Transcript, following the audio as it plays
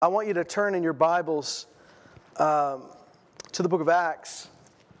I want you to turn in your Bibles to the book of Acts.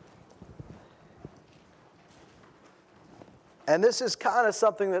 And this is kind of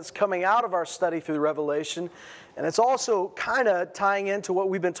something that's coming out of our study through Revelation. And it's also kind of tying into what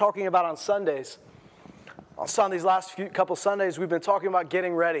we've been talking about on Sundays. On these last couple Sundays, we've been talking about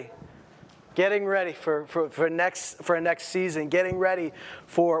getting ready. Getting ready for a next season. Getting ready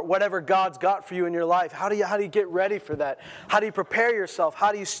for whatever God's got for you in your life. How do you get ready for that? How do you prepare yourself?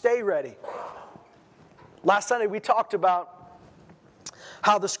 How do you stay ready? Last Sunday we talked about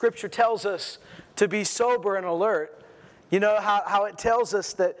how the Scripture tells us to be sober and alert. You know, how it tells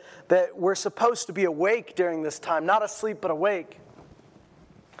us that we're supposed to be awake during this time. Not asleep, but awake.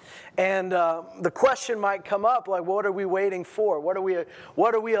 And the question might come up, like, what are we waiting for? What are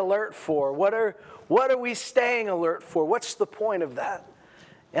we alert for? What are we staying alert for? What's the point of that?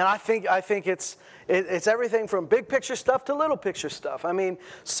 And I think it's everything from big picture stuff to little picture stuff. I mean,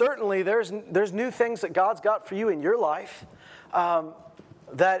 certainly there's new things that God's got for you in your life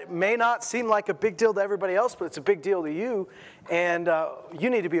that may not seem like a big deal to everybody else, but it's a big deal to you. And you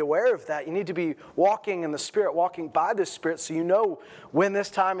need to be aware of that. You need to be walking in the Spirit, walking by the Spirit, so you know when this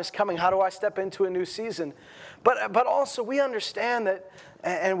time is coming. How do I step into a new season? But also we understand that,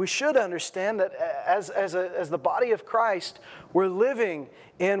 and we should understand that as the body of Christ, we're living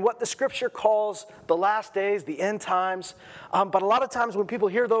in what the Scripture calls the last days, the end times. But a lot of times when people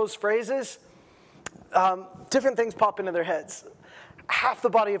hear those phrases, different things pop into their heads. Half the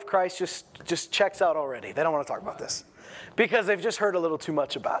body of Christ just checks out already. They don't want to talk about this because they've just heard a little too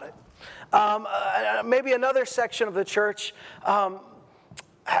much about it. Maybe another section of the church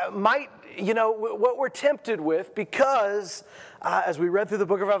might, what we're tempted with, because as we read through the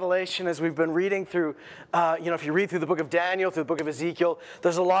book of Revelation, as we've been reading through, if you read through the book of Daniel, through the book of Ezekiel,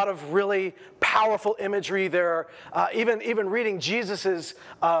 there's a lot of really powerful imagery there. Even reading Jesus's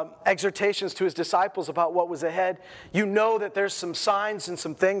exhortations to his disciples about what was ahead, you know that there's some signs and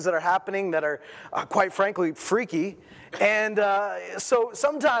some things that are happening that are, quite frankly, freaky. And so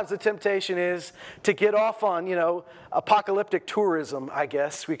sometimes the temptation is to get off on, apocalyptic tourism, I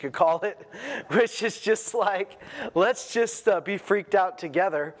guess we could call it, which is just like, let's just be freaked out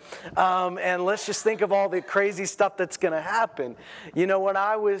together, and let's just think of all the crazy stuff that's going to happen. When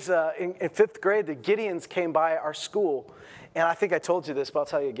I was in fifth grade, the Gideons came by our school. And I think I told you this, but I'll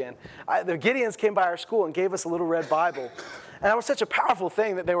tell you again. The Gideons came by our school and gave us a little red Bible. And that was such a powerful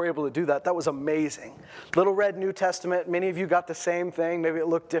thing that they were able to do that. That was amazing. Little red New Testament. Many of you got the same thing. Maybe it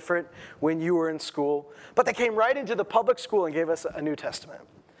looked different when you were in school. But they came right into the public school and gave us a New Testament.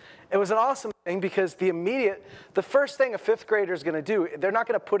 It was an awesome thing because the first thing a fifth grader is going to do, they're not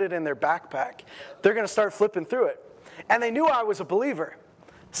going to put it in their backpack. They're going to start flipping through it. And they knew I was a believer.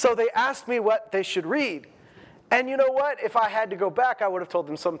 So they asked me what they should read. And you know what? If I had to go back, I would have told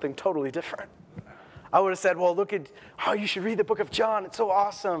them something totally different. I would have said, well, you should read the book of John. It's so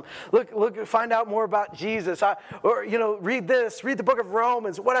awesome. Look, find out more about Jesus. Read this, read the book of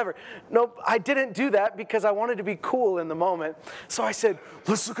Romans, whatever. No, I didn't do that because I wanted to be cool in the moment. So I said,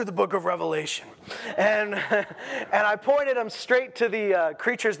 let's look at the book of Revelation. And I pointed them straight to the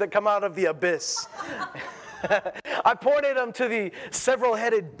creatures that come out of the abyss. I pointed them to the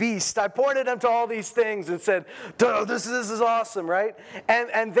several-headed beast. I pointed them to all these things and said, this is awesome, right?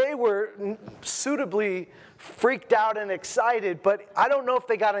 And they were suitably freaked out and excited, but I don't know if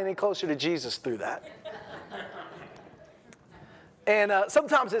they got any closer to Jesus through that. And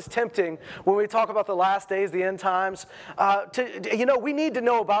sometimes it's tempting when we talk about the last days, the end times, we need to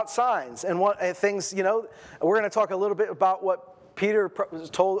know about signs and what things, we're going to talk a little bit about what Peter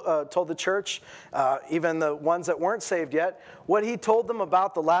told the church, even the ones that weren't saved yet, what he told them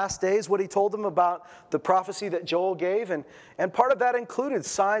about the last days, what he told them about the prophecy that Joel gave. And part of that included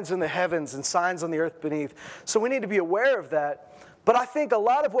signs in the heavens and signs on the earth beneath. So we need to be aware of that. But I think a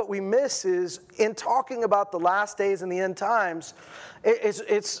lot of what we miss is in talking about the last days and the end times,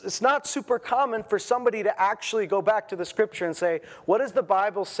 it's not super common for somebody to actually go back to the Scripture and say, what does the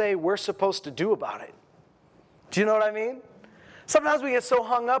Bible say we're supposed to do about it? Do you know what I mean? Sometimes we get so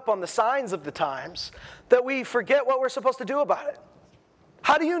hung up on the signs of the times that we forget what we're supposed to do about it.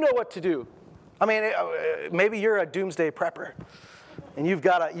 How do you know what to do? I mean, maybe you're a doomsday prepper, and you've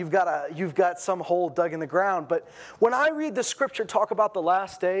got some hole dug in the ground. But when I read the Scripture talk about the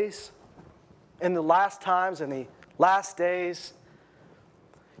last days, and the last times, and the last days,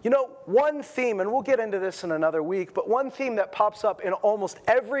 one theme, and we'll get into this in another week, but one theme that pops up in almost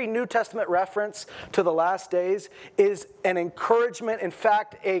every New Testament reference to the last days is an encouragement, in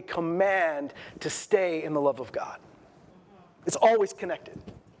fact, a command to stay in the love of God. It's always connected.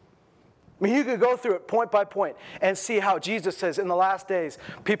 I mean, you could go through it point by point and see how Jesus says in the last days,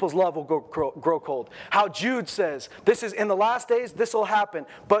 people's love will grow cold. How Jude says, this is in the last days, this will happen,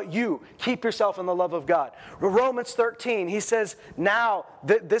 but you keep yourself in the love of God. Romans 13, he says, now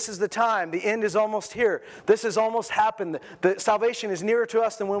this is the time. The end is almost here. This has almost happened. The salvation is nearer to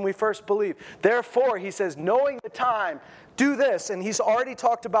us than when we first believed. Therefore, he says, knowing the time, do this. And he's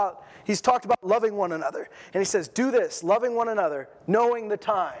talked about loving one another. And he says, do this, loving one another, knowing the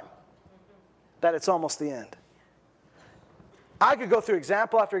time, that it's almost the end. I could go through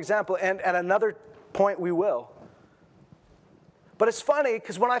example after example, and at another point we will. But it's funny,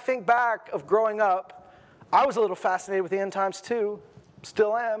 because when I think back of growing up, I was a little fascinated with the end times too,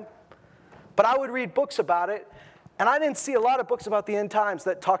 still am. But I would read books about it, and I didn't see a lot of books about the end times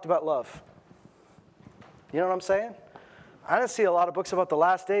that talked about love. You know what I'm saying? I didn't see a lot of books about the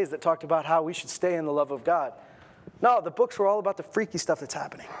last days that talked about how we should stay in the love of God. No, the books were all about the freaky stuff that's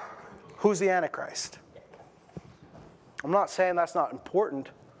happening. Who's the Antichrist? I'm not saying that's not important,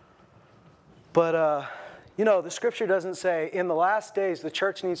 but the scripture doesn't say in the last days the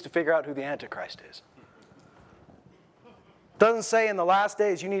church needs to figure out who the Antichrist is. Doesn't say in the last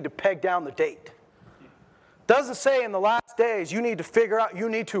days you need to peg down the date. Doesn't say in the last days you need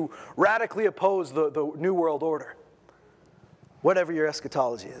to radically oppose the New World Order. Whatever your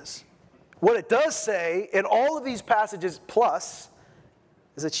eschatology is. What it does say in all of these passages plus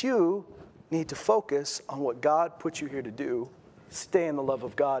is that you need to focus on what God put you here to do. Stay in the love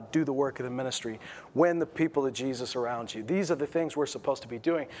of God. Do the work of the ministry. Win the people of Jesus around you. These are the things we're supposed to be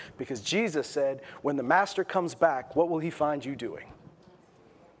doing, because Jesus said, when the master comes back, what will he find you doing?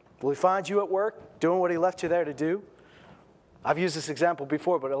 Will he find you at work, doing what he left you there to do? I've used this example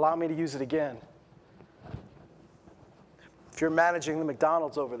before, but allow me to use it again. If you're managing the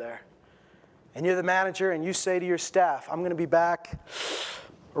McDonald's over there, and you're the manager, and you say to your staff, I'm going to be back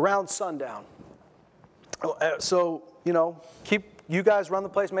around sundown. So, you guys run the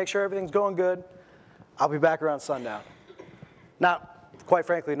place, make sure everything's going good. I'll be back around sundown. Now, quite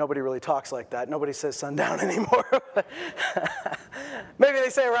frankly, nobody really talks like that. Nobody says sundown anymore. Maybe they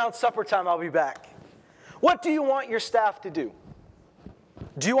say around supper time, I'll be back. What do you want your staff to do?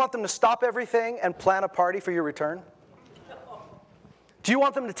 Do you want them to stop everything and plan a party for your return? Do you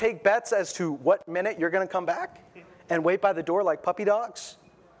want them to take bets as to what minute you're going to come back and wait by the door like puppy dogs?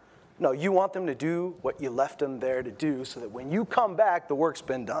 No, you want them to do what you left them there to do so that when you come back, the work's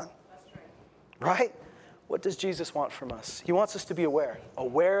been done. That's right? What does Jesus want from us? He wants us to be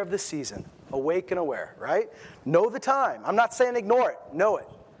aware of the season, awake and aware, right? Know the time. I'm not saying ignore it. Know it.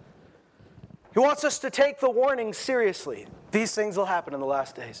 He wants us to take the warning seriously. These things will happen in the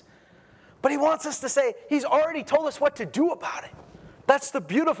last days. But he wants us to say, he's already told us what to do about it. That's the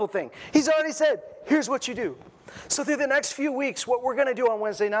beautiful thing. He's already said, here's what you do. So through the next few weeks, what we're going to do on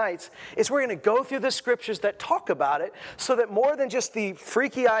Wednesday nights is we're going to go through the scriptures that talk about it, so that more than just the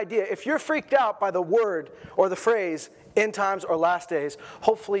freaky idea, if you're freaked out by the word or the phrase end times or last days,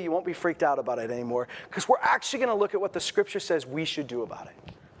 hopefully you won't be freaked out about it anymore, because we're actually going to look at what the scripture says we should do about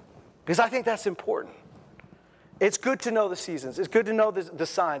it. Because I think that's important. It's good to know the seasons. It's good to know the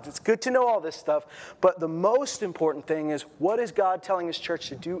signs. It's good to know all this stuff. But the most important thing is, what is God telling his church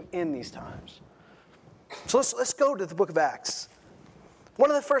to do in these times? So let's go to the book of Acts. One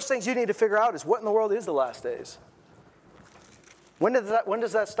of the first things you need to figure out is, what in the world is the last days? When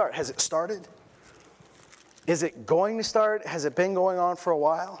does that start? Has it started? Is it going to start? Has it been going on for a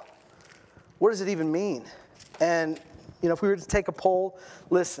while? What does it even mean? And if we were to take a poll,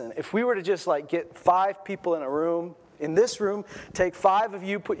 listen, if we were to just get 5 people in a room, in this room, take 5 of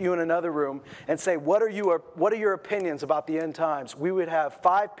you, put you in another room, and say, what are your opinions about the end times? We would have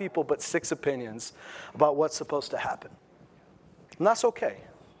 5 people, but 6 opinions about what's supposed to happen. And that's okay.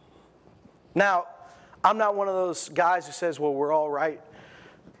 Now, I'm not one of those guys who says, well, we're all right.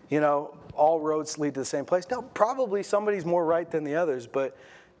 All roads lead to the same place. No, probably somebody's more right than the others, but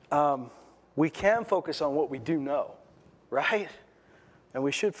we can focus on what we do know. Right? And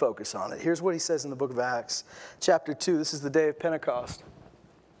we should focus on it. Here's what he says in the book of Acts, chapter 2. This is the day of Pentecost.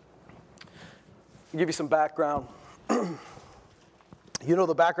 I'll give you some background. You know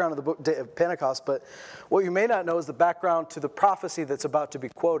the background of the book of Pentecost, but what you may not know is the background to the prophecy that's about to be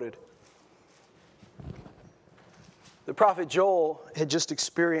quoted. The prophet Joel had just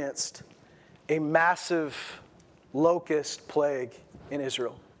experienced a massive locust plague in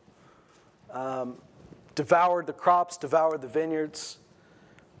Israel. Devoured the crops, devoured the vineyards.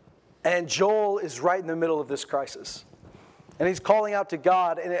 And Joel is right in the middle of this crisis. And he's calling out to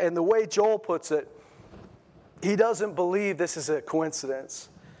God. And the way Joel puts it, he doesn't believe this is a coincidence.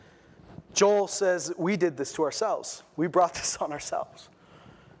 Joel says, we did this to ourselves. We brought this on ourselves.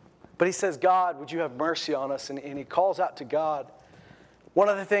 But he says, God, would you have mercy on us? And he calls out to God. One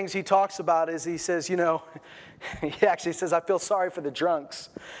of the things he talks about is he says, he actually says, I feel sorry for the drunks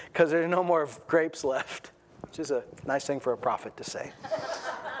because there's no more grapes left, which is a nice thing for a prophet to say.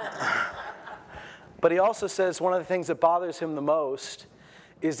 But he also says one of the things that bothers him the most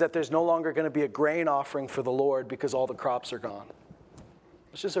is that there's no longer going to be a grain offering for the Lord because all the crops are gone.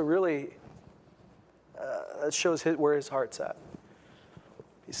 It's just a really, that shows where his heart's at.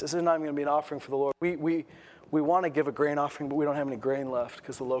 He says there's not even going to be an offering for the Lord. We want to give a grain offering, but we don't have any grain left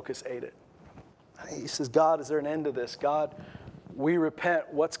because the locusts ate it. He says, God, is there an end to this? God, we repent.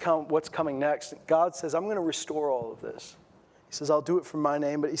 What's coming next? God says, I'm going to restore all of this. He says, I'll do it for my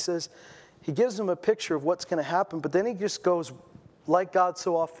name. But he says, he gives them a picture of what's going to happen, but then he just goes, like God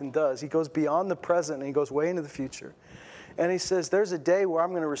so often does, he goes beyond the present and he goes way into the future. And he says, there's a day where I'm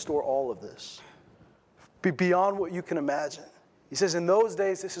going to restore all of this. Beyond what you can imagine. He says, in those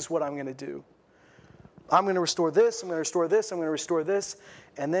days, this is what I'm going to do. I'm going to restore this, I'm going to restore this, I'm going to restore this.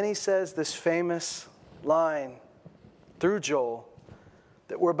 And then he says this famous line through Joel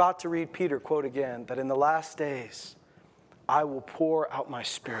that we're about to read Peter quote again, that in the last days, I will pour out my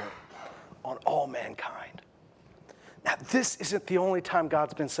Spirit on all mankind. Now, this isn't the only time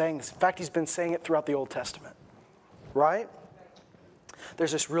God's been saying this. In fact, he's been saying it throughout the Old Testament, right?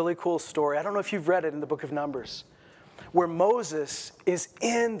 There's this really cool story. I don't know if you've read it in the book of Numbers, where Moses is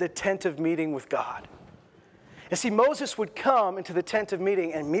in the tent of meeting with God. And see, Moses would come into the tent of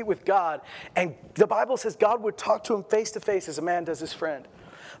meeting and meet with God, and the Bible says God would talk to him face to face as a man does his friend.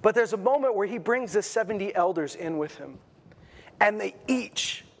 But there's a moment where he brings the 70 elders in with him, and they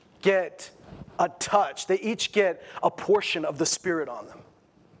each get a touch. They each get a portion of the Spirit on them.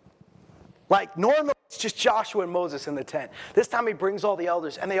 Like normally it's just Joshua and Moses in the tent. This time he brings all the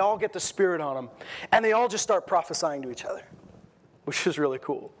elders, and they all get the Spirit on them, and they all just start prophesying to each other, which is really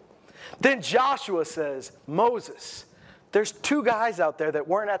cool. Then Joshua says, Moses, there's 2 guys out there that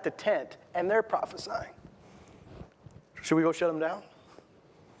weren't at the tent, and they're prophesying. Should we go shut them down?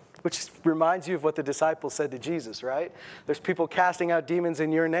 Which reminds you of what the disciples said to Jesus, right? There's people casting out demons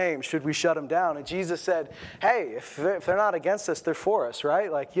in your name. Should we shut them down? And Jesus said, hey, if they're not against us, they're for us,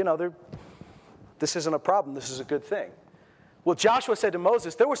 right? Like, this isn't a problem. This is a good thing. Well, Joshua said to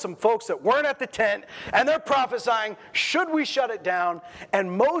Moses, there were some folks that weren't at the tent, and they're prophesying, should we shut it down?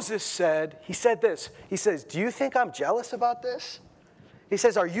 And Moses said this. He says, do you think I'm jealous about this? He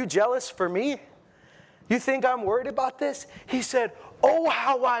says, are you jealous for me? You think I'm worried about this? He said, oh,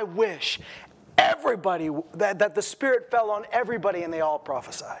 how I wish everybody, that the Spirit fell on everybody and they all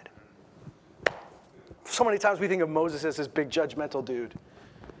prophesied. So many times we think of Moses as this big judgmental dude.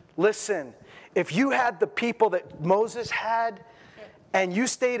 Listen, if you had the people that Moses had and you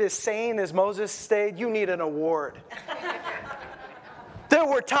stayed as sane as Moses stayed, you need an award. There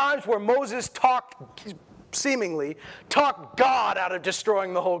were times where Moses seemingly talked God out of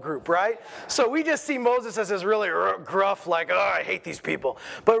destroying the whole group, right? So we just see Moses as this really gruff, like, oh, I hate these people.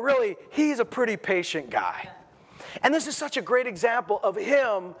 But really, he's a pretty patient guy. And this is such a great example of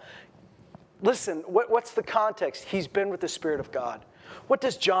him. Listen, what's the context? He's been with the Spirit of God. What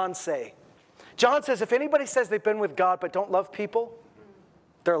does John say? John says, if anybody says they've been with God but don't love people,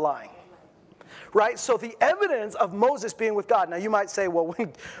 they're lying. Right? So the evidence of Moses being with God. Now you might say, well,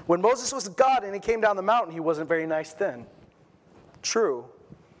 when Moses was with God and he came down the mountain, he wasn't very nice then. True.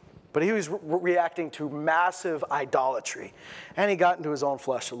 But he was reacting to massive idolatry. And he got into his own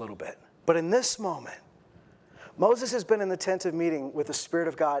flesh a little bit. But in this moment, Moses has been in the tent of meeting with the Spirit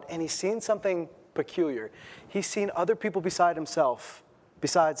of God, and he's seen something peculiar. He's seen other people besides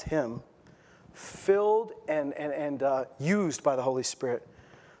him, filled and used by the Holy Spirit.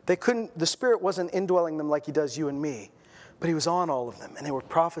 The Spirit wasn't indwelling them like he does you and me, but he was on all of them, and they were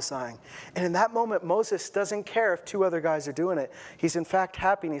prophesying. And in that moment, Moses doesn't care if 2 other guys are doing it. He's in fact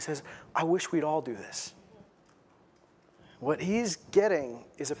happy, and he says, I wish we'd all do this. What he's getting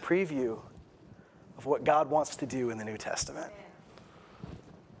is a preview of what God wants to do in the New Testament.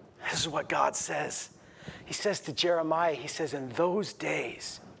 This is what God says. He says to Jeremiah, he says, in those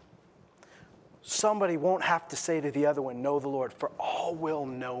days, somebody won't have to say to the other one, know the Lord, for all will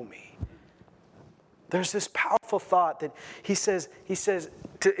know me. There's this powerful thought that he says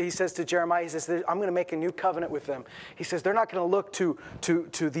to Jeremiah, he says, I'm going to make a new covenant with them. He says, they're not going to look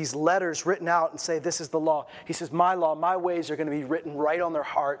to these letters written out and say, this is the law. He says, my law, my ways are going to be written right on their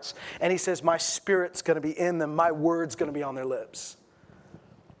hearts. And he says, my Spirit's going to be in them. My word's going to be on their lips.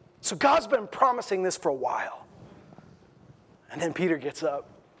 So God's been promising this for a while. And then Peter gets up.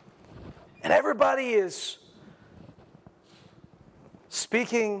 And everybody is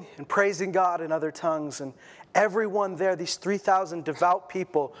speaking and praising God in other tongues. And Everyone there, these 3,000 devout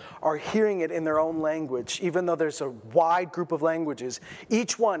people, are hearing it in their own language, even though there's a wide group of languages.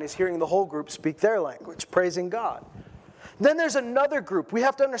 Each one is hearing the whole group speak their language, praising God. Then there's another group. We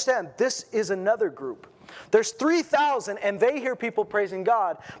have to understand, this is another group. There's 3,000, and they hear people praising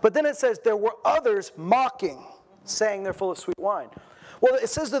God. But then it says there were others mocking, saying they're full of sweet wine. Well,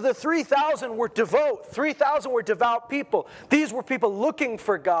 it says that the 3,000 were devout. 3,000 were devout people. These were people looking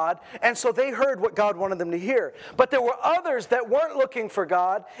for God, and so they heard what God wanted them to hear. But there were others that weren't looking for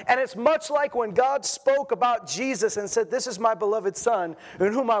God, and it's much like when God spoke about Jesus and said, "This is my beloved Son,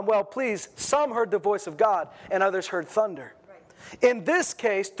 in whom I'm well pleased." Some heard the voice of God, and others heard thunder. In this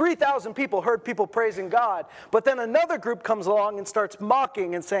case, 3,000 people heard people praising God, but then another group comes along and starts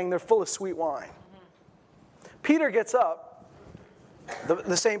mocking and saying they're full of sweet wine. Peter gets up.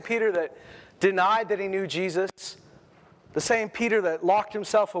 The same Peter that denied that he knew Jesus, the same Peter that locked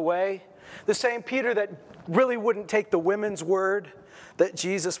himself away, the same Peter that really wouldn't take the women's word that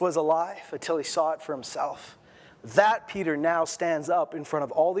Jesus was alive until he saw it for himself. That Peter now stands up in front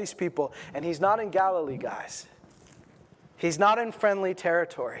of all these people, and he's not in Galilee, guys. He's not in friendly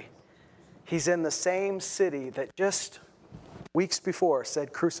territory. He's in the same city that just weeks before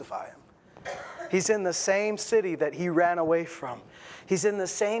said, "Crucify him." He's in the same city that he ran away from. He's in the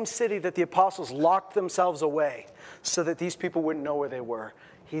same city that the apostles locked themselves away so that these people wouldn't know where they were.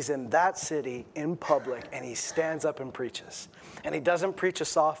 He's in that city in public, and he stands up and preaches. And he doesn't preach a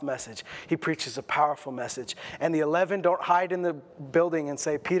soft message. He preaches a powerful message. And the 11 don't hide in the building and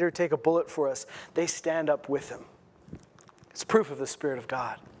say, "Peter, take a bullet for us." They stand up with him. It's proof of the Spirit of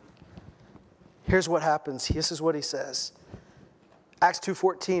God. Here's what happens. This is what he says. Acts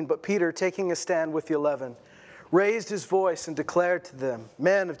 2:14, but Peter, taking a stand with the 11, raised his voice and declared to them,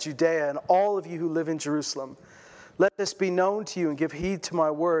 "Men of Judea and all of you who live in Jerusalem, let this be known to you and give heed to my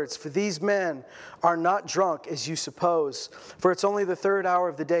words. For these men are not drunk as you suppose, for it's only the third hour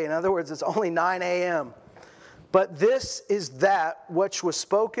of the day." In other words, it's only 9 a.m. "But this is that which was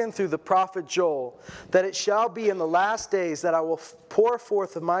spoken through the prophet Joel, that it shall be in the last days that I will pour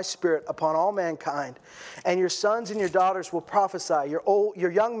forth of my Spirit upon all mankind, and your sons and your daughters will prophesy,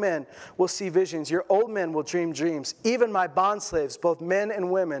 your young men will see visions, your old men will dream dreams, even my bondslaves, both men and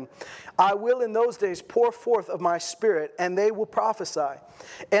women. I will in those days pour forth of my Spirit, and they will prophesy.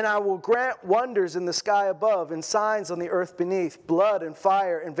 And I will grant wonders in the sky above and signs on the earth beneath, blood and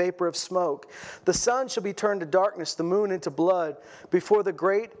fire and vapor of smoke. The sun shall be turned to darkness, the moon into blood, before the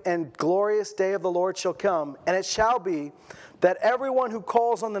great and glorious day of the Lord shall come. And it shall be that everyone who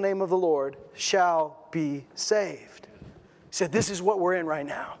calls on the name of the Lord shall be saved." He said, this is what we're in right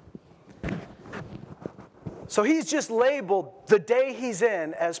now. So he's just labeled the day he's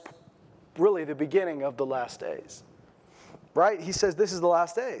in as really the beginning of the last days. Right? He says this is the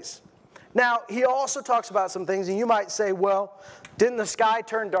last days. Now, he also talks about some things, and you might say, well, didn't the sky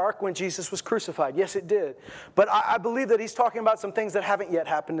turn dark when Jesus was crucified? Yes, it did. But I believe that he's talking about some things that haven't yet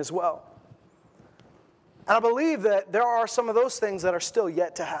happened as well. And I believe that there are some of those things that are still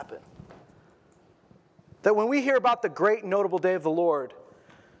yet to happen. That when we hear about the great notable day of the Lord,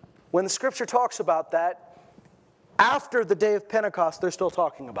 when the scripture talks about that, after the day of Pentecost, they're still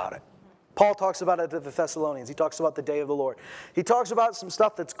talking about it. Paul talks about it to the Thessalonians. He talks about the day of the Lord. He talks about some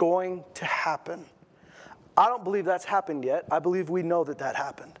stuff that's going to happen. I don't believe that's happened yet. I believe we know that that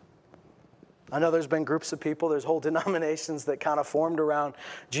happened. I know there's been groups of people, there's whole denominations that kind of formed around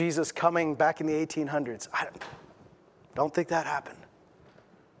Jesus coming back in the 1800s. I don't think that happened.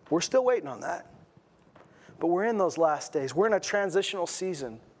 We're still waiting on that. But we're in those last days. We're in a transitional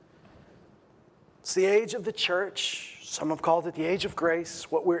season. It's the age of the church. Some have called it the age of grace,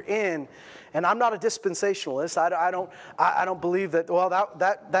 what we're in. And I'm not a dispensationalist. I don't believe that, well,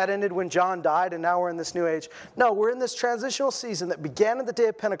 that ended when John died and now we're in this new age. No, we're in this transitional season that began at the day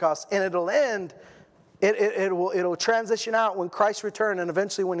of Pentecost, and it'll end, it'll transition out when Christ returns and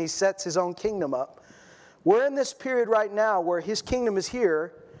eventually when he sets his own kingdom up. We're in this period right now where his kingdom is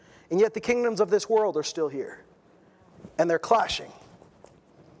here, and yet the kingdoms of this world are still here. And they're clashing.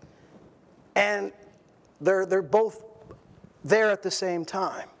 And they're both there at the same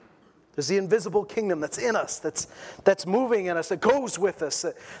time. There's the invisible kingdom that's in us, that's moving in us, that goes with us,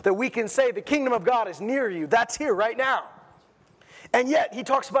 that we can say the kingdom of God is near you. That's here right now. And yet he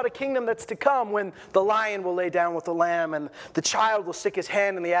talks about a kingdom that's to come when the lion will lay down with the lamb and the child will stick his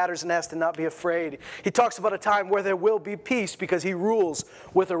hand in the adder's nest and not be afraid. He talks about a time where there will be peace because he rules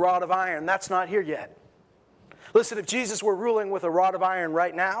with a rod of iron. That's not here yet. Listen, if Jesus were ruling with a rod of iron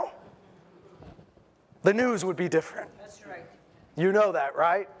right now, the news would be different. That's right. You know that,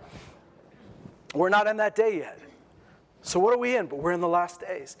 right? We're not in that day yet. So what are we in? But we're in the last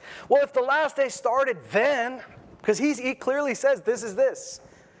days. Well, if the last days started then, because he clearly says this is this.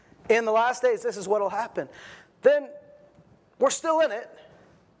 In the last days, this is what will happen. Then we're still in it,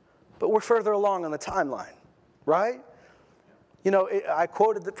 but we're further along on the timeline, right? You know, I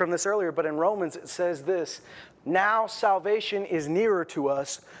quoted from this earlier, but in Romans it says this: now salvation is nearer to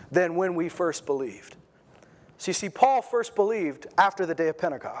us than when we first believed. So you see, Paul first believed after the day of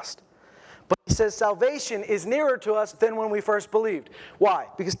Pentecost. But he says salvation is nearer to us than when we first believed. Why?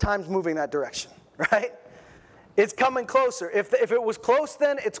 Because time's moving that direction, right? It's coming closer. If it was close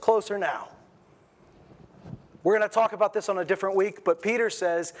then, it's closer now. We're going to talk about this on a different week, but Peter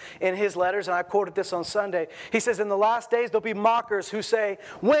says in his letters, and I quoted this on Sunday, he says, in the last days there'll be mockers who say,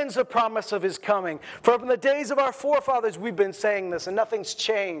 when's the promise of his coming? From the days of our forefathers we've been saying this, and nothing's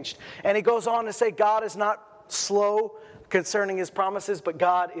changed. And he goes on to say God is not slow concerning his promises, but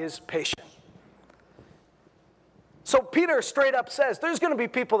God is patient. So Peter straight up says, there's going to be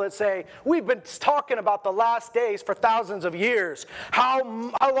people that say, we've been talking about the last days for thousands of years. How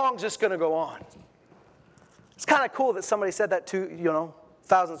long is this going to go on? It's kind of cool that somebody said that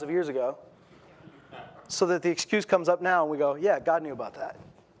thousands of years ago. So that the excuse comes up now and we go, yeah, God knew about that.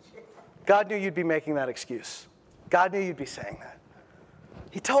 God knew you'd be making that excuse. God knew you'd be saying that.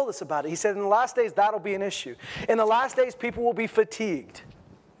 He told us about it. He said in the last days that'll be an issue. In the last days people will be fatigued.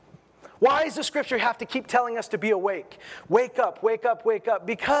 Why does the scripture have to keep telling us to be awake? Wake up, wake up, wake up.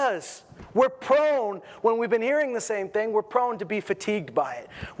 Because we're prone, when we've been hearing the same thing, we're prone to be fatigued by it.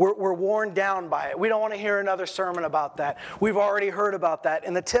 We're worn down by it. We don't want to hear another sermon about that. We've already heard about that.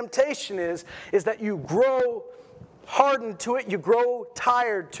 And the temptation is that you grow hardened to it, you grow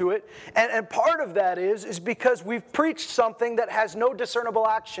tired to it. And part of that is because we've preached something that has no discernible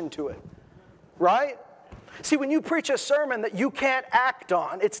action to it. Right? See, when you preach a sermon that you can't act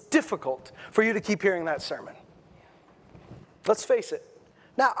on, it's difficult for you to keep hearing that sermon. Let's face it.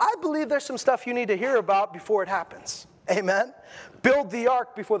 Now, I believe there's some stuff you need to hear about before it happens. Amen? Build the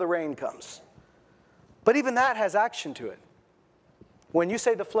ark before the rain comes. But even that has action to it. When you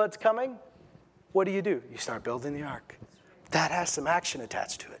say the flood's coming, what do? You start building the ark. That has some action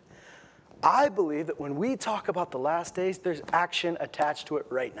attached to it. I believe that when we talk about the last days, there's action attached to it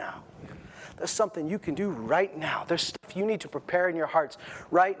right now. There's something you can do right now. There's stuff you need to prepare in your hearts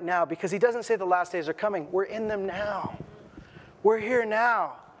right now, because he doesn't say the last days are coming. We're in them now. We're here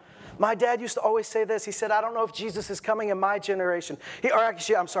now. My dad used to always say this. He said, I don't know if Jesus is coming in my generation. He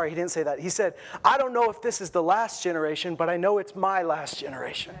didn't say that. He said, I don't know if this is the last generation, but I know it's my last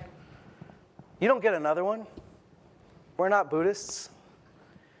generation. You don't get another one. We're not Buddhists.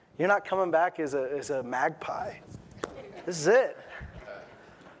 You're not coming back as a magpie. This is it.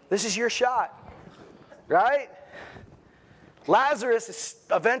 This is your shot, right? Lazarus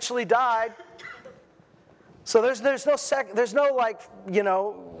eventually died. So there's no like,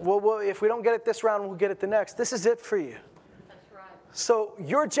 well, if we don't get it this round, we'll get it the next. This is it for you. That's right. So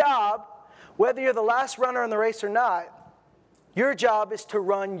your job, whether you're the last runner in the race or not, your job is to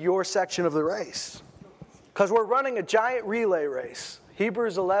run your section of the race. Because we're running a giant relay race.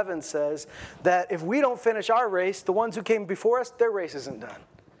 Hebrews 11 says that if we don't finish our race, the ones who came before us, their race isn't done.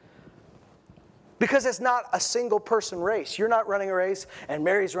 Because it's not a single person race. You're not running a race, and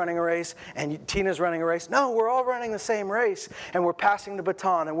Mary's running a race, and Tina's running a race. No, we're all running the same race, and we're passing the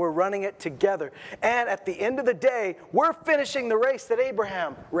baton, and we're running it together. And at the end of the day, we're finishing the race that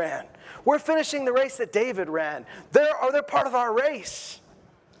Abraham ran. We're finishing the race that David ran. They're part of our race.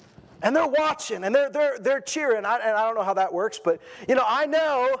 And they're watching, and they're cheering. And I don't know how that works, but I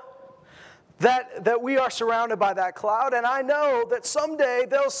know that we are surrounded by that cloud, and I know that someday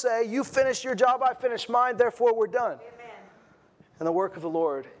they'll say, you finished your job, I finished mine, therefore we're done. Amen. And the work of the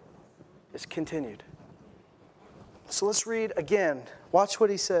Lord is continued. So let's read again. Watch what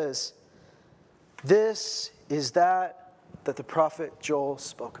he says. This is that the prophet Joel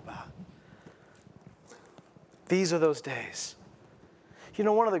spoke about. These are those days.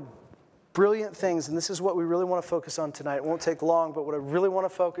 One of the brilliant things, and this is what we really want to focus on tonight. It won't take long, but what I really want to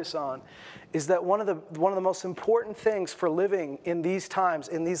focus on is that one of the most important things for living in these times,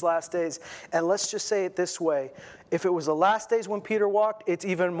 in these last days, and let's just say it this way, if it was the last days when Peter walked, it's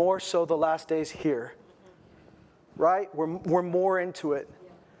even more so the last days here. Right? We're more into it.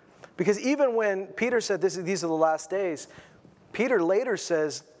 Because even when Peter said these are the last days, Peter later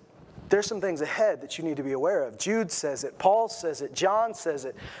says, there's some things ahead that you need to be aware of. Jude says it. Paul says it. John says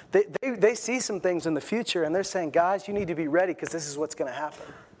it. They see some things in the future, and they're saying, guys, you need to be ready because this is what's going to happen.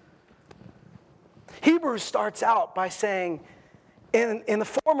 Hebrews starts out by saying, in the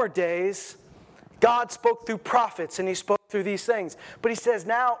former days, God spoke through prophets, and he spoke through these things. But he says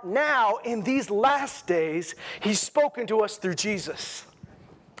now in these last days, he's spoken to us through Jesus.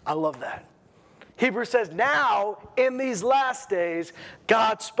 I love that. Hebrews says now in these last days,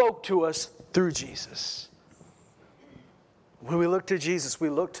 God spoke to us through Jesus. When we look to Jesus, we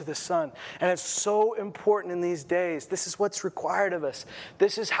look to the Son. And it's so important in these days. This is what's required of us.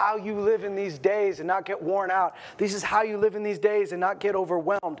 This is how you live in these days and not get worn out. This is how you live in these days and not get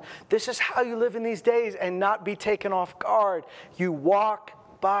overwhelmed. This is how you live in these days and not be taken off guard. You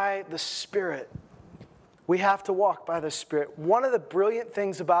walk by the Spirit. We have to walk by the Spirit. One of the brilliant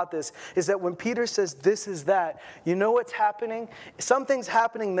things about this is that when Peter says this is that, you know what's happening? Something's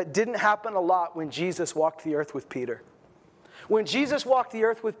happening that didn't happen a lot when Jesus walked the earth with Peter. When Jesus walked the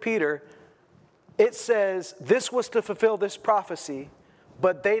earth with Peter, it says this was to fulfill this prophecy,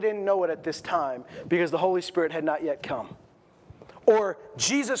 but they didn't know it at this time because the Holy Spirit had not yet come. Or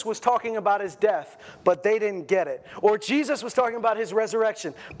Jesus was talking about his death, but they didn't get it. Or Jesus was talking about his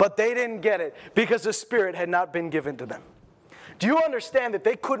resurrection, but they didn't get it because the Spirit had not been given to them. Do you understand that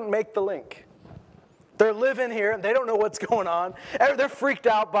they couldn't make the link? They're living here, and they don't know what's going on. They're freaked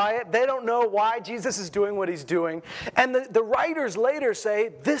out by it. They don't know why Jesus is doing what he's doing. And the writers later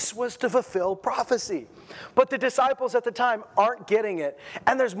say this was to fulfill prophecy. But the disciples at the time aren't getting it.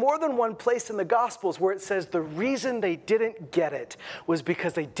 And there's more than one place in the Gospels where it says the reason they didn't get it was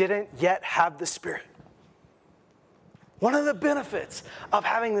because they didn't yet have the Spirit. One of the benefits of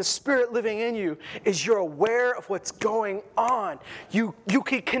having the Spirit living in you is you're aware of what's going on. You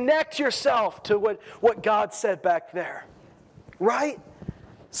can connect yourself to what God said back there, right?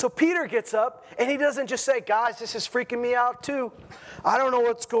 So Peter gets up, and he doesn't just say, guys, this is freaking me out too. I don't know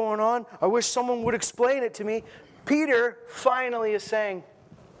what's going on. I wish someone would explain it to me. Peter finally is saying,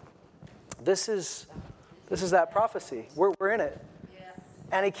 this is that prophecy. We're in it. Yeah.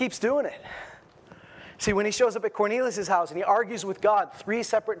 And he keeps doing it. See, when he shows up at Cornelius' house and he argues with God 3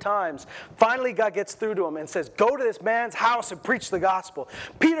 separate times, finally God gets through to him and says, go to this man's house and preach the gospel.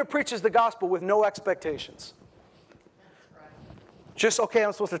 Peter preaches the gospel with no expectations. Just, okay,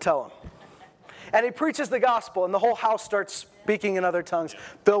 I'm supposed to tell him. And he preaches the gospel, and the whole house starts speaking in other tongues,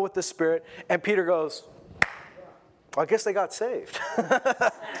 filled with the Spirit. And Peter goes, well, I guess they got saved.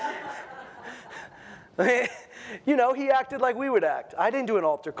 You know, he acted like we would act. I didn't do an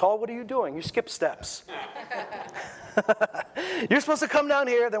altar call. What are you doing? You skipped steps. You're supposed to come down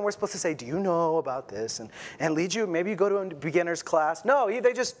here. Then we're supposed to say, do you know about this? And lead you. Maybe you go to a beginner's class. No,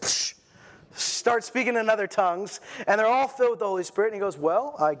 they just start speaking in other tongues. And they're all filled with the Holy Spirit. And he goes,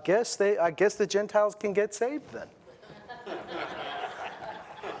 well, I guess the Gentiles can get saved then.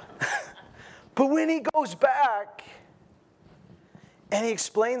 But when he goes back, and he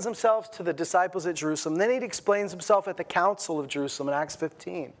explains himself to the disciples at Jerusalem. Then he explains himself at the Council of Jerusalem in Acts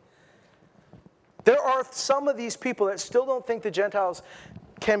 15. There are some of these people that still don't think the Gentiles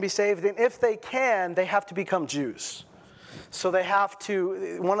can be saved. And if they can, they have to become Jews. So they have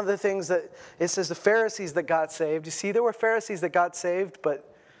to, one of the things that it says the Pharisees that got saved. You see, there were Pharisees that got saved,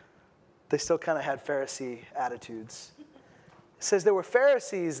 but they still kind of had Pharisee attitudes. It says there were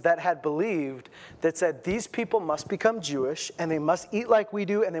Pharisees that had believed that said these people must become Jewish and they must eat like we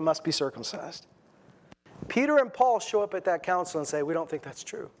do and they must be circumcised. Peter and Paul show up at that council and say, we don't think that's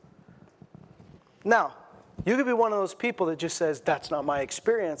true. Now, you could be one of those people that just says, that's not my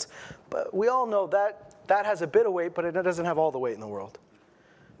experience. But we all know that has a bit of weight, but it doesn't have all the weight in the world.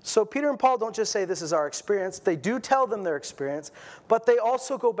 So Peter and Paul don't just say this is our experience. They do tell them their experience, but they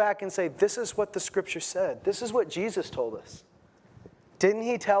also go back and say, this is what the Scripture said. This is what Jesus told us. Didn't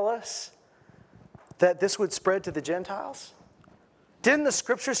he tell us that this would spread to the Gentiles? Didn't the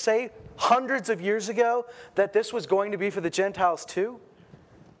Scripture say hundreds of years ago that this was going to be for the Gentiles too?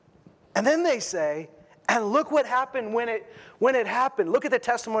 And then they say, and look what happened when it happened. Look at the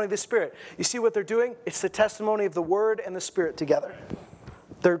testimony of the Spirit. You see what they're doing? It's the testimony of the Word and the Spirit together.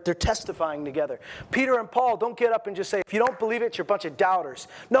 They're testifying together. Peter and Paul don't get up and just say, if you don't believe it, you're a bunch of doubters.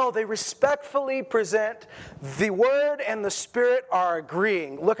 No, they respectfully present the Word and the Spirit are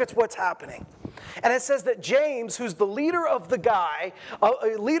agreeing. Look at what's happening. And it says that James, who's the leader of the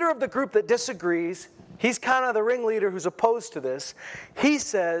leader of the group that disagrees, he's kind of the ringleader who's opposed to this. He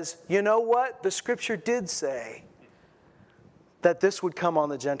says, you know what? The Scripture did say that this would come on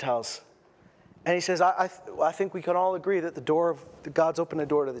the Gentiles. And he says, I think we can all agree that God's opened a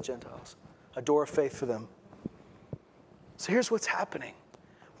door to the Gentiles, a door of faith for them. So here's what's happening.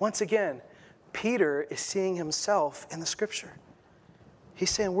 Once again, Peter is seeing himself in the Scripture.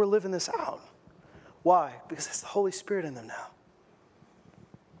 He's saying, we're living this out. Why? Because it's the Holy Spirit in them now.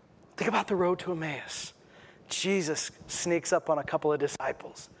 Think about the road to Emmaus. Jesus sneaks up on a couple of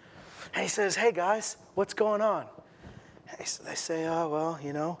disciples. And he says, hey guys, what's going on? They say, oh, well,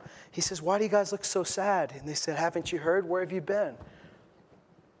 He says, why do you guys look so sad? And they said, haven't you heard? Where have you been?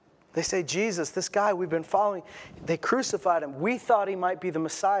 They say, Jesus, this guy we've been following, they crucified him. We thought he might be the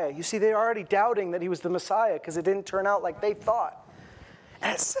Messiah. You see, they're already doubting that he was the Messiah because it didn't turn out like they thought.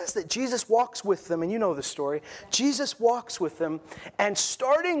 And it says that Jesus walks with them, and you know the story. Jesus walks with them, and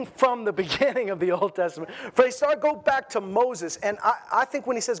starting from the beginning of the Old Testament, go back to Moses. And I think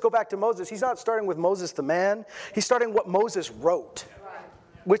when he says go back to Moses, he's not starting with Moses the man. He's starting what Moses wrote,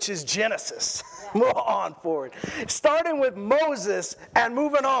 which is Genesis. Move on forward. Starting with Moses and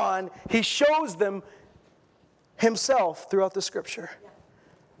moving on, he shows them himself throughout the Scripture.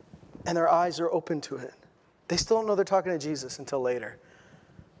 And their eyes are open to it. They still don't know they're talking to Jesus until later.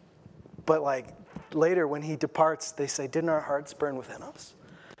 But later when he departs, they say, didn't our hearts burn within us?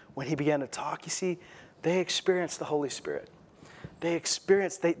 When he began to talk, you see, they experienced the Holy Spirit. They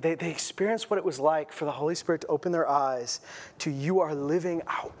experienced what it was like for the Holy Spirit to open their eyes to you are living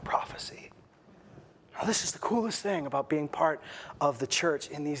out prophecy. Now, this is the coolest thing about being part of the church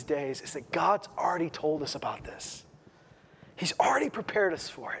in these days is that God's already told us about this. He's already prepared us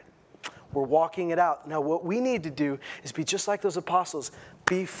for it. We're walking it out. Now, what we need to do is be just like those apostles.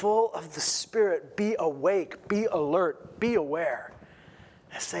 Be full of the Spirit. Be awake. Be alert. Be aware.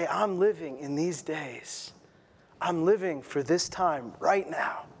 And say, I'm living in these days. I'm living for this time right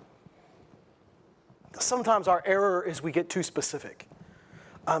now. Sometimes our error is we get too specific.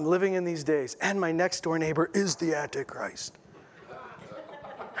 I'm living in these days, and my next door neighbor is the Antichrist.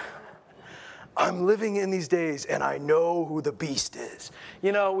 I'm living in these days, and I know who the beast is.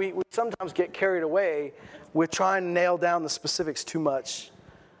 We sometimes get carried away with trying to nail down the specifics too much.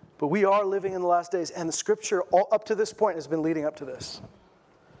 But we are living in the last days, and the Scripture all up to this point has been leading up to this.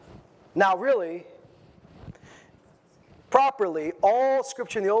 Now, really, properly, all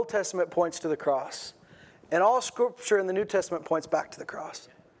Scripture in the Old Testament points to the cross. And all Scripture in the New Testament points back to the cross.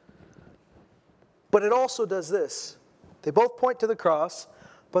 But it also does this. They both point to the cross,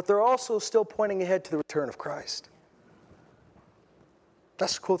 but they're also still pointing ahead to the return of Christ.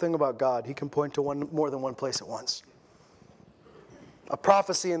 That's the cool thing about God. He can point to more than one place at once. A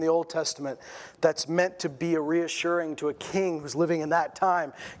prophecy in the Old Testament that's meant to be a reassuring to a king who's living in that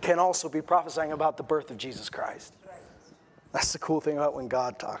time can also be prophesying about the birth of Jesus Christ. That's the cool thing about when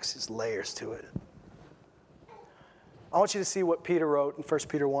God talks. There's layers to it. I want you to see what Peter wrote in 1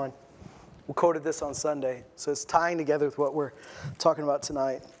 Peter 1. We quoted this on Sunday, so it's tying together with what we're talking about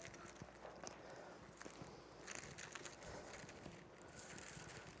tonight.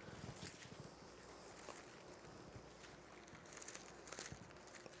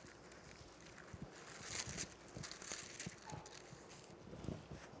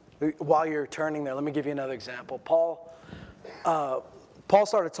 While you're turning there, let me give you another example. Paul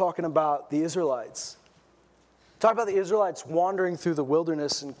started talking about the Israelites. Talk about the Israelites wandering through the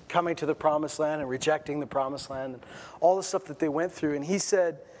wilderness and coming to the promised land and rejecting the promised land and all the stuff that they went through. And he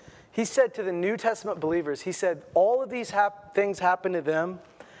said to the New Testament believers, he said, all of these things happened to them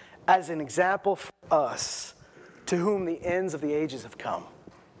as an example for us, to whom the ends of the ages have come.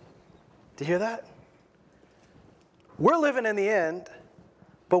 Do you hear that? We're living in the end,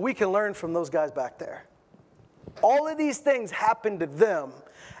 but we can learn from those guys back there. All of these things happened to them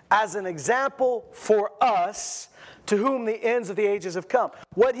as an example for us, to whom the ends of the ages have come.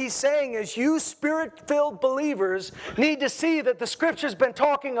 What he's saying is you Spirit-filled believers need to see that the Scripture's been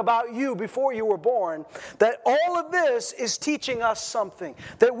talking about you before you were born, that all of this is teaching us something,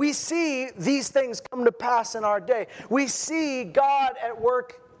 that we see these things come to pass in our day. We see God at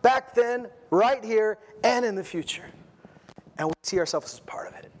work back then, right here, and in the future. And we see ourselves as part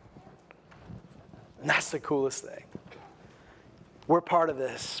of it. And that's the coolest thing. We're part of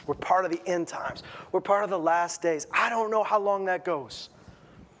this. We're part of the end times. We're part of the last days. I don't know how long that goes.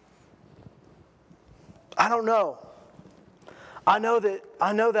 I don't know. I know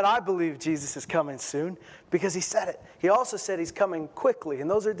that I believe Jesus is coming soon because he said it. He also said he's coming quickly, and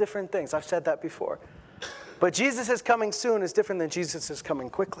those are different things. I've said that before. But Jesus is coming soon is different than Jesus is coming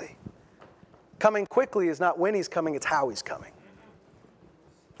quickly. Coming quickly is not when he's coming, it's how he's coming.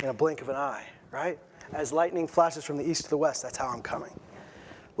 In a blink of an eye, right? As lightning flashes from the east to the west, that's how I'm coming.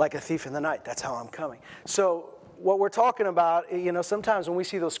 Like a thief in the night, that's how I'm coming. So what we're talking about, sometimes when we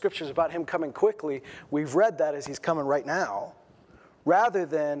see those scriptures about him coming quickly, we've read that as he's coming right now, rather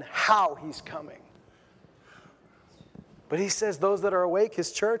than how he's coming. But he says those that are awake,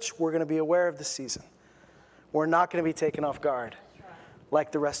 his church, we're going to be aware of the season. We're not going to be taken off guard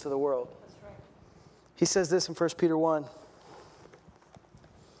like the rest of the world. He says this in 1 Peter 1.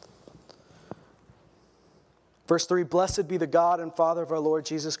 Verse 3, blessed be the God and Father of our Lord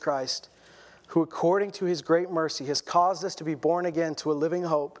Jesus Christ, who according to his great mercy has caused us to be born again to a living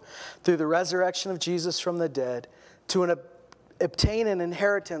hope through the resurrection of Jesus from the dead, to obtain an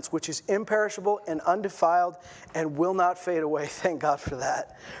inheritance which is imperishable and undefiled and will not fade away. Thank God for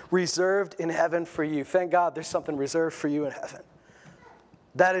that. Reserved in heaven for you. Thank God there's something reserved for you in heaven.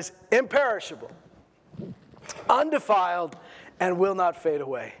 That is imperishable, undefiled, and will not fade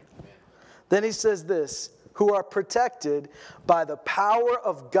away. Then he says this, who are protected by the power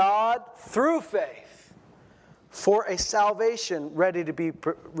of God through faith for a salvation ready to be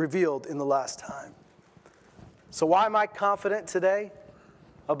revealed in the last time. So why am I confident today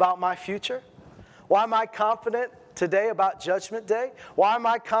about my future? Why am I confident today about Judgment Day? Why am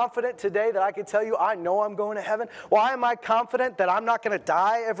I confident today that I can tell you I know I'm going to heaven? Why am I confident that I'm not going to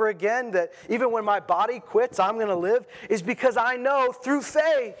die ever again, that even when my body quits, I'm going to live? Is because I know through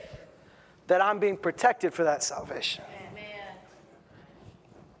faith that I'm being protected for that salvation. Amen.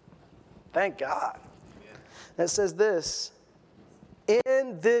 Thank God. And it says this,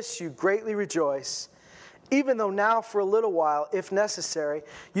 in this you greatly rejoice, even though now for a little while, if necessary,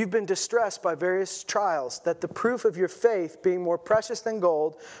 you've been distressed by various trials, that the proof of your faith, being more precious than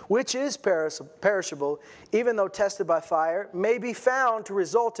gold, which is perishable, even though tested by fire, may be found to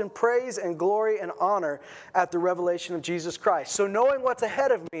result in praise and glory and honor at the revelation of Jesus Christ. So knowing what's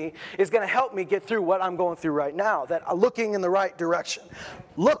ahead of me is going to help me get through what I'm going through right now, that I'm looking in the right direction.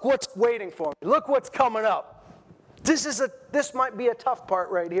 Look what's waiting for me. Look what's coming up. This might be a tough part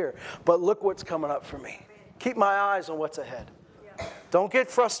right here, but look what's coming up for me. Keep my eyes on what's ahead. Yeah. Don't get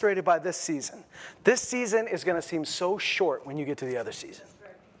frustrated by this season. This season is going to seem so short when you get to the other season.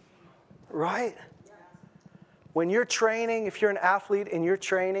 Right? Yeah. When you're training, if you're an athlete and you're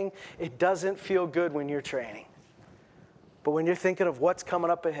training, it doesn't feel good when you're training. But when you're thinking of what's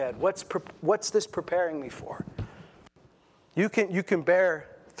coming up ahead, what's this preparing me for? You can bear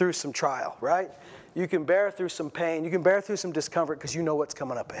through some trial, right? You can bear through some pain. You can bear through some discomfort because you know what's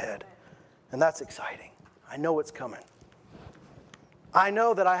coming up ahead. And that's exciting. I know what's coming. I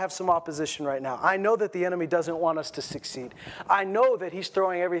know that I have some opposition right now. I know that the enemy doesn't want us to succeed. I know that he's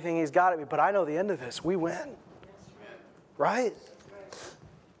throwing everything he's got at me, but I know the end of this, we win. Right?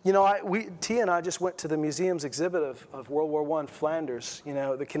 You know, T and I just went to the museum's exhibit of World War I, Flanders, you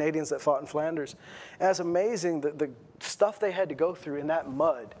know, the Canadians that fought in Flanders. And it's amazing the stuff they had to go through in that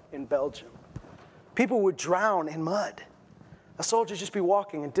mud in Belgium. People would drown in mud. A soldier just be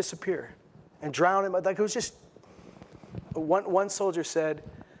walking and disappear. And drown him. Like it was just, one soldier said,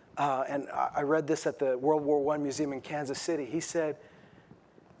 and I read this at the World War I Museum in Kansas City. He said,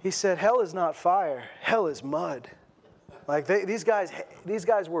 hell is not fire, hell is mud. Like these guys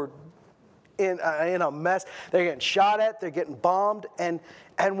were in a mess. They're getting shot at, they're getting bombed, and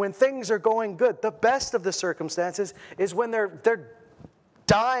when things are going good, the best of the circumstances is when they're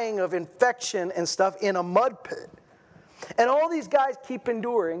dying of infection and stuff in a mud pit. And all these guys keep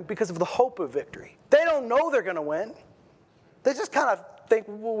enduring because of the hope of victory. They don't know they're going to win. They just kind of think,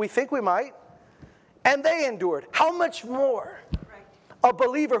 well, we think we might. And they endured. How much more a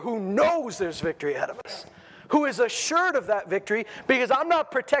believer who knows there's victory ahead of us, who is assured of that victory, because I'm not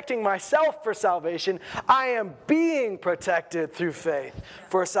protecting myself for salvation. I am being protected through faith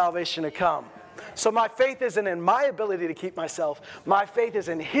for salvation to come. So my faith isn't in my ability to keep myself. My faith is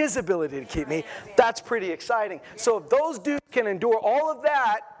in his ability to keep me. That's pretty exciting. So if those dudes can endure all of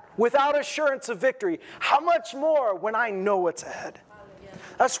that without assurance of victory, how much more when I know what's ahead?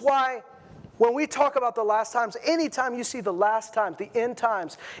 That's why when we talk about the last times, anytime you see the last times, the end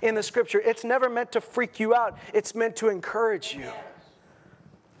times in the scripture, it's never meant to freak you out. It's meant to encourage you.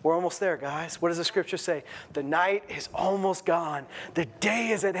 We're almost there, guys. What does the scripture say? The night is almost gone. The day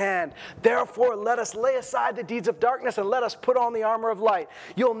is at hand. Therefore, let us lay aside the deeds of darkness and let us put on the armor of light.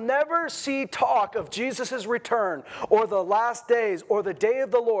 You'll never see talk of Jesus' return or the last days or the day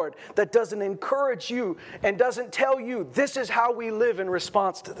of the Lord that doesn't encourage you and doesn't tell you this is how we live in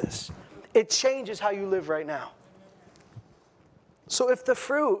response to this. It changes how you live right now. So if the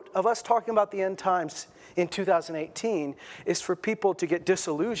fruit of us talking about the end times in 2018 is for people to get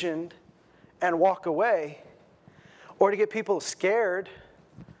disillusioned and walk away, or to get people scared,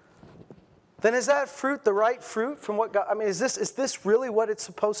 then is that fruit the right fruit from what God, I mean, is this really what it's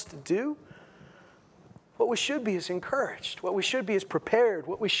supposed to do? What we should be is encouraged. What we should be is prepared.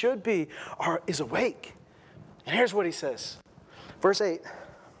 What we should be is awake. And here's what he says. Verse 8.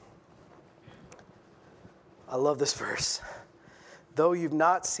 I love this verse. Though you've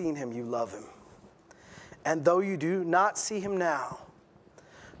not seen him, you love him. And though you do not see him now,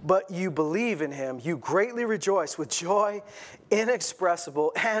 but you believe in him, you greatly rejoice with joy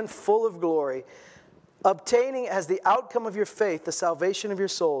inexpressible and full of glory, obtaining as the outcome of your faith the salvation of your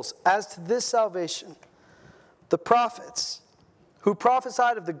souls. As to this salvation, the prophets who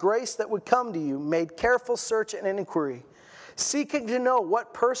prophesied of the grace that would come to you made careful search and inquiry, seeking to know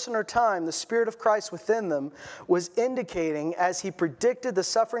what person or time the Spirit of Christ within them was indicating as he predicted the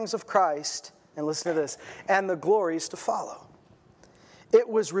sufferings of Christ, and listen to this, and the glories to follow. It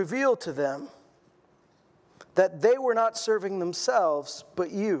was revealed to them that they were not serving themselves,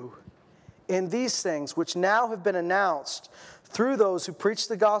 but you, in these things which now have been announced through those who preach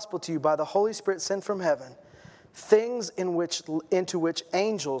the gospel to you by the Holy Spirit sent from heaven, things into which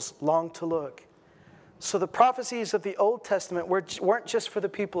angels long to look. So the prophecies of the Old Testament weren't just for the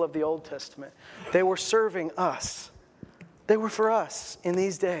people of the Old Testament. They were serving us. They were for us in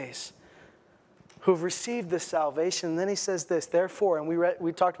these days who have received this salvation. And then he says this, therefore, and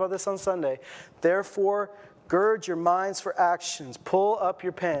we talked about this on Sunday, therefore, gird your minds for actions. Pull up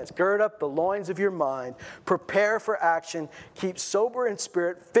your pants. Gird up the loins of your mind. Prepare for action. Keep sober in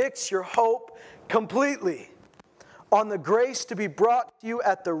spirit. Fix your hope completely on the grace to be brought to you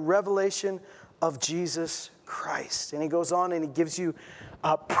at the revelation of Jesus Christ. And he goes on and he gives you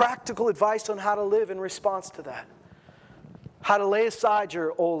practical advice on how to live in response to that. How to lay aside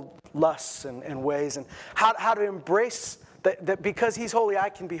your old lusts and ways, and how to embrace that because he's holy, I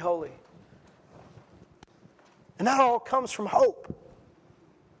can be holy. And that all comes from hope.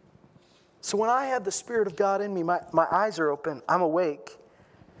 So when I have the Spirit of God in me, my eyes are open, I'm awake,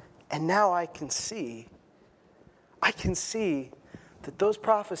 and now I can see that those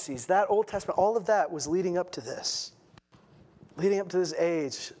prophecies, that Old Testament, all of that was leading up to this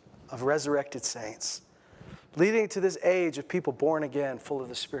age of resurrected saints. Leading to this age of people born again, full of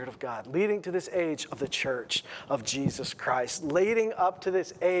the Spirit of God. Leading to this age of the church of Jesus Christ. Leading up to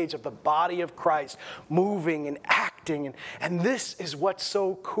this age of the body of Christ, moving and acting. And this is what's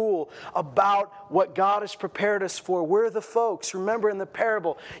so cool about what God has prepared us for. We're the folks, remember in the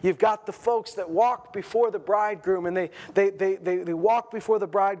parable, you've got the folks that walk before the bridegroom, and they walk before the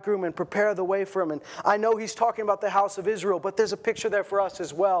bridegroom and prepare the way for him. And I know he's talking about the house of Israel, but there's a picture there for us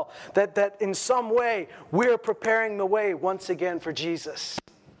as well, that in some way we're preparing the way once again for Jesus.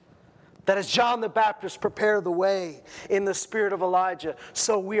 That as John the Baptist prepared the way in the spirit of Elijah,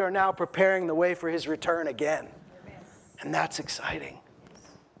 so we are now preparing the way for his return again. And that's exciting.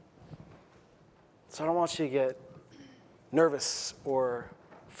 So I don't want you to get nervous or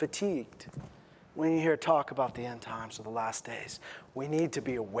fatigued when you hear talk about the end times or the last days. We need to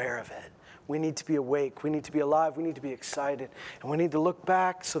be aware of it. We need to be awake. We need to be alive. We need to be excited. And we need to look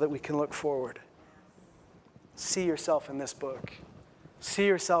back so that we can look forward. See yourself in this book. See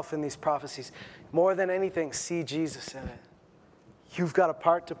yourself in these prophecies. More than anything, see Jesus in it. You've got a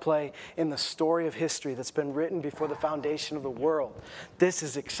part to play in the story of history that's been written before the foundation of the world. This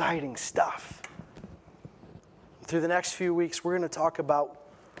is exciting stuff. Through the next few weeks, we're going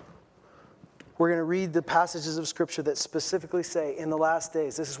to read the passages of Scripture that specifically say, in the last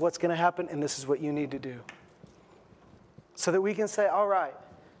days, this is what's going to happen, and this is what you need to do. So that we can say, all right,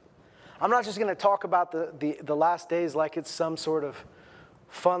 I'm not just going to talk about the last days like it's some sort of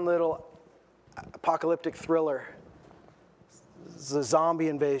fun little apocalyptic thriller. It's a zombie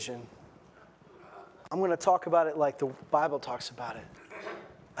invasion. I'm going to talk about it like the Bible talks about it.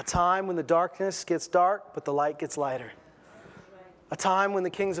 A time when the darkness gets dark, but the light gets lighter. A time when the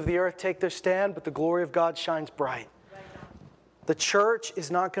kings of the earth take their stand, but the glory of God shines bright. The church is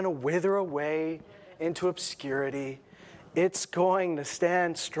not going to wither away into obscurity. It's going to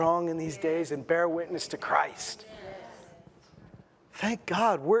stand strong in these days and bear witness to Christ. Thank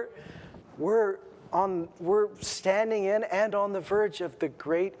God, we're standing in and on the verge of the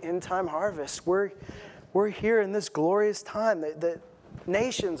great end time harvest. We're here in this glorious time that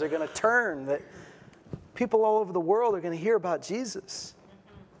nations are going to turn, that people all over the world are going to hear about Jesus.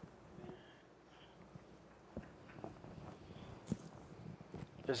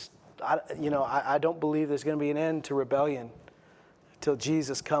 I don't believe there's going to be an end to rebellion until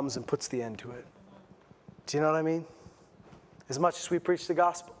Jesus comes and puts the end to it. Do you know what I mean? As much as we preach the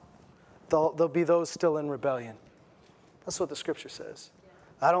gospel, there'll be those still in rebellion. That's what the Scripture says.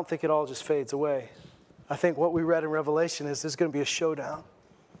 I don't think it all just fades away. I think what we read in Revelation is there's going to be a showdown.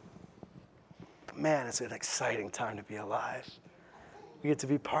 But man, it's an exciting time to be alive. We get to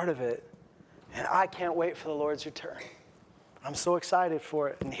be part of it. And I can't wait for the Lord's return. I'm so excited for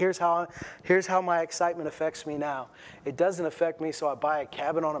it. And here's how my excitement affects me now. It doesn't affect me so I buy a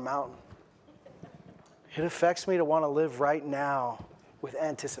cabin on a mountain. It affects me to want to live right now with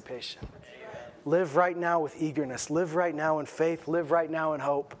anticipation. Live right now with eagerness. Live right now in faith. Live right now in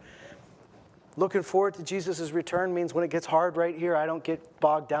hope. Looking forward to Jesus' return means when it gets hard right here, I don't get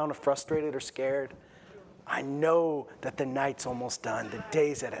bogged down or frustrated or scared. I know that the night's almost done. The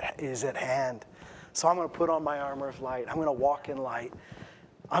day is at hand. So I'm going to put on my armor of light. I'm going to walk in light.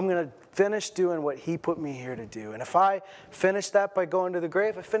 I'm going to finish doing what he put me here to do. And if I finish that by going to the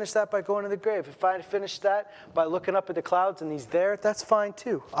grave, I finish that by going to the grave. If I finish that by looking up at the clouds and he's there, that's fine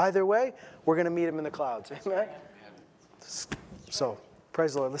too. Either way, we're going to meet him in the clouds. Amen? So,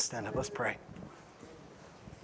 praise the Lord. Let's stand up. Let's pray.